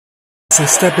and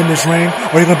step in this ring,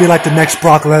 or you're gonna be like the next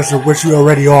Brock Lesnar, which you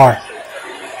already are.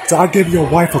 So I'll give your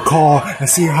wife a call and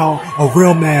see how a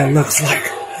real man looks like.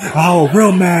 How a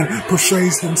real man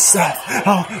portrays himself.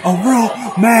 How a real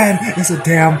man is a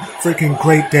damn freaking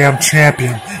great damn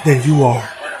champion than you are.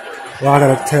 Well, I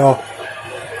gotta tell.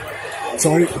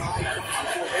 Sorry.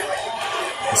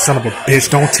 Son of a bitch,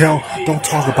 don't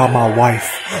talk about my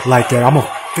wife like that. I'm gonna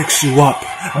fix you up.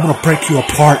 I'm gonna break you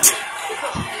apart.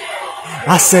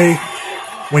 I say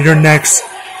when you're next,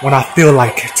 when I feel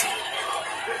like it.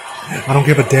 I don't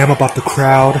give a damn about the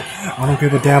crowd. I don't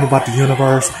give a damn about the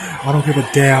universe. I don't give a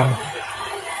damn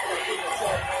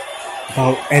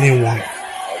about anyone.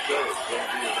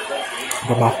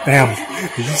 But my family.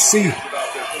 Did you see?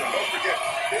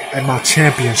 And my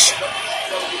championship.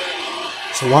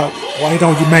 So why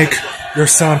don't you make your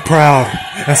son proud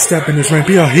and step in this ring?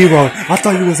 Be a hero. I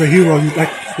thought you was a hero,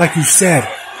 like you said.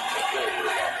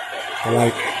 But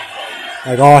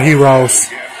like all heroes,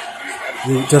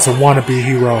 you just a wannabe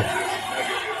hero.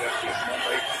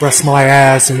 Breast my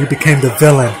ass and you became the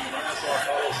villain.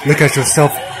 Look at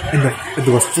yourself in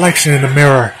the reflection in the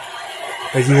mirror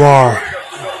that you are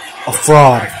a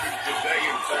fraud.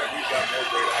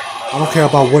 I don't care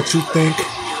about what you think.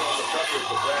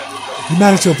 You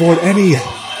managed to avoid any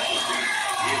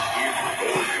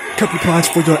consequence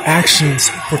for your actions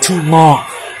for too long.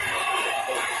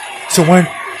 So when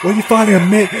you finally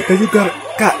admit that you got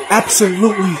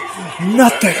absolutely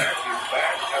nothing,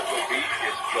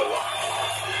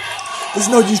 there's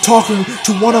no you talking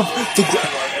to one of the.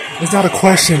 It's not a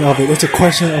question of it. It's a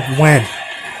question of when.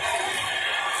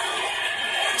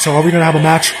 So are we gonna have a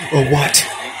match or what?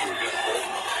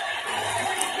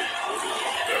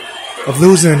 Of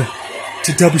losing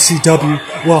to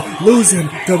WCW. Well, losing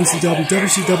WCW.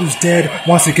 WCW's dead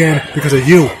once again because of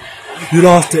you. You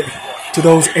lost it to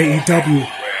those AEW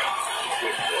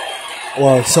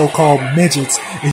or so-called midgets.